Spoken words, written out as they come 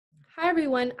Hi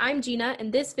everyone, I'm Gina,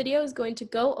 and this video is going to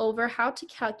go over how to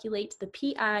calculate the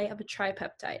PI of a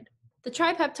tripeptide. The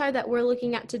tripeptide that we're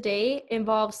looking at today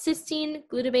involves cysteine,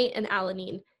 glutamate, and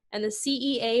alanine, and the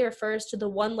CEA refers to the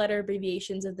one-letter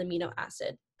abbreviations of the amino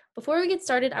acid. Before we get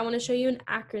started, I want to show you an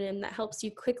acronym that helps you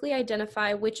quickly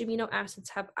identify which amino acids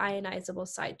have ionizable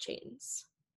side chains.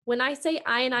 When I say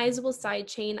ionizable side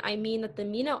chain, I mean that the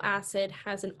amino acid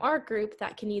has an R group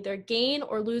that can either gain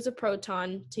or lose a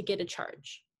proton to get a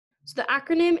charge. So the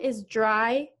acronym is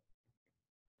DRY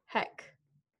HEC.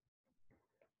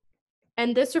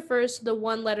 And this refers to the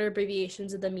one-letter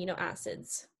abbreviations of the amino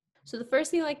acids. So the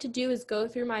first thing I like to do is go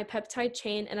through my peptide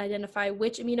chain and identify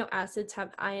which amino acids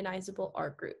have ionizable R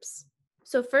groups.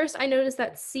 So first I notice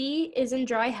that C is in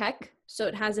dry HEC, so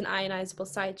it has an ionizable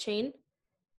side chain.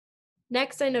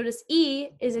 Next I notice E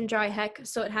is in dry HEC,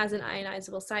 so it has an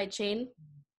ionizable side chain.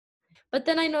 But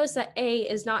then I notice that A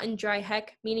is not in dry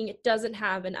HEC, meaning it doesn't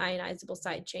have an ionizable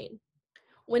side chain.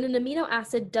 When an amino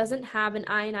acid doesn't have an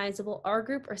ionizable R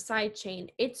group or side chain,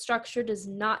 its structure does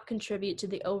not contribute to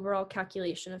the overall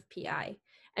calculation of PI,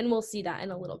 and we'll see that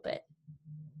in a little bit.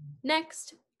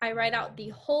 Next, I write out the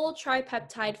whole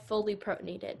tripeptide fully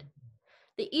protonated.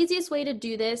 The easiest way to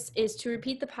do this is to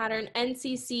repeat the pattern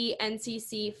NCC,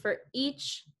 NCC for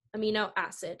each amino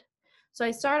acid. So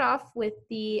I start off with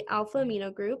the alpha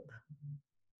amino group,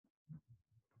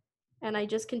 and I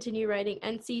just continue writing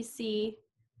NCC,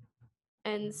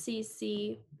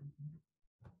 NCC,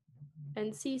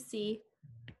 NCC,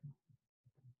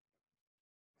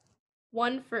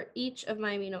 one for each of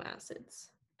my amino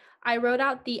acids. I wrote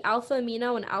out the alpha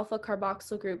amino and alpha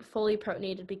carboxyl group fully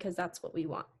protonated because that's what we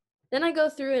want. Then I go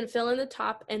through and fill in the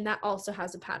top, and that also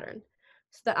has a pattern.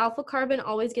 So the alpha carbon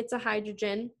always gets a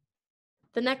hydrogen,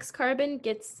 the next carbon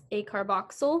gets a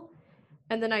carboxyl,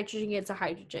 and the nitrogen gets a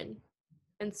hydrogen,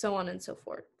 and so on and so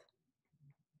forth,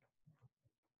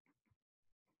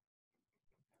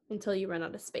 until you run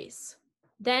out of space.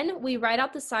 Then we write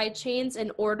out the side chains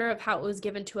in order of how it was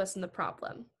given to us in the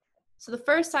problem. So the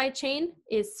first side chain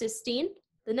is cysteine,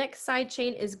 the next side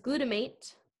chain is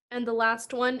glutamate, and the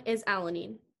last one is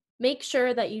alanine. Make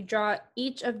sure that you draw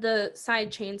each of the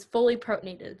side chains fully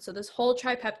protonated, so this whole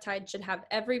tripeptide should have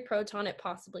every proton it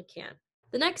possibly can.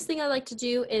 The next thing I like to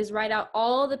do is write out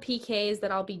all the pKa's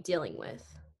that I'll be dealing with.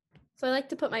 So I like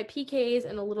to put my pKa's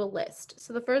in a little list.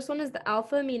 So the first one is the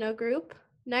alpha amino group.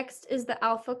 Next is the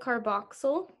alpha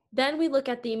carboxyl. Then we look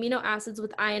at the amino acids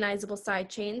with ionizable side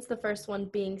chains, the first one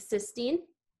being cysteine,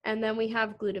 and then we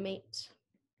have glutamate.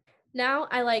 Now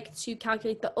I like to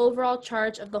calculate the overall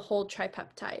charge of the whole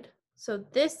tripeptide. So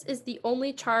this is the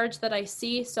only charge that I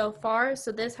see so far,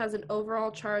 so this has an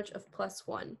overall charge of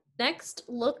 +1. Next,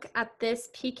 look at this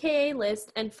pKa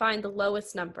list and find the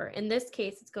lowest number. In this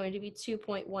case, it's going to be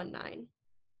 2.19.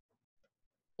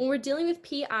 When we're dealing with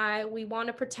PI, we want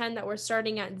to pretend that we're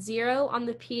starting at 0 on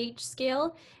the pH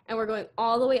scale, and we're going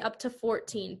all the way up to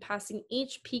 14, passing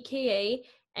each pKa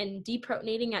and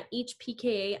deprotonating at each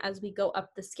pKa as we go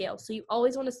up the scale. So you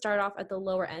always want to start off at the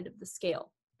lower end of the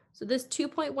scale. So this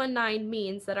 2.19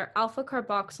 means that our alpha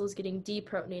carboxyl is getting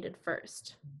deprotonated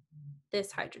first,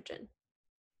 this hydrogen.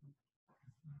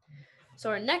 So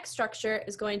our next structure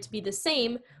is going to be the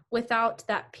same without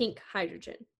that pink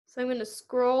hydrogen. So I'm going to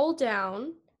scroll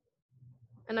down,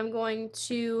 and I'm going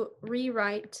to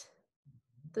rewrite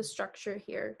the structure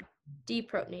here,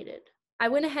 deprotonated. I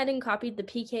went ahead and copied the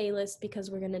pKa list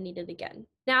because we're going to need it again.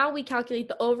 Now we calculate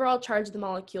the overall charge of the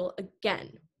molecule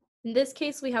again. In this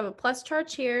case, we have a plus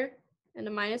charge here and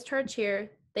a minus charge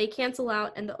here. They cancel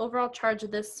out, and the overall charge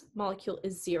of this molecule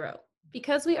is 0.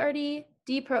 Because we already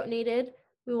deprotonated,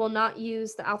 we will not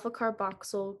use the alpha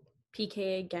carboxyl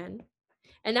pKa again.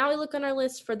 And now we look on our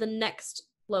list for the next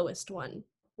lowest one,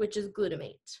 which is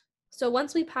glutamate. So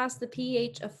once we pass the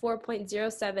pH of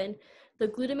 4.07, the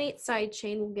glutamate side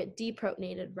chain will get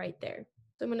deprotonated right there.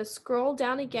 So I'm going to scroll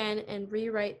down again and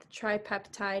rewrite the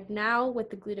tripeptide now with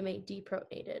the glutamate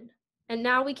deprotonated. And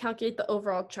now we calculate the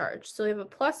overall charge. So we have a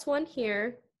 +1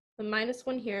 here, a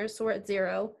 -1 here, so we're at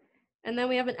 0. And then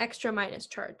we have an extra minus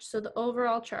charge. So the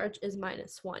overall charge is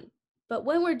 -1. But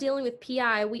when we're dealing with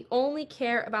PI, we only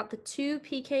care about the 2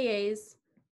 pKa's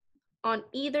on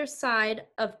either side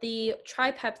of the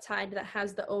tripeptide that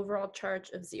has the overall charge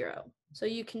of 0. So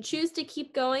you can choose to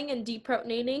keep going and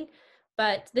deprotonating,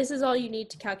 but this is all you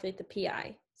need to calculate the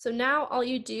PI. So now all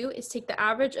you do is take the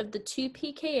average of the 2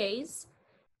 pKa's,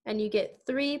 and you get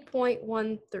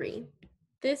 3.13.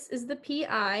 This is the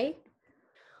PI,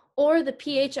 or the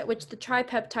pH at which the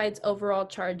tripeptide's overall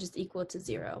charge is equal to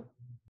 0.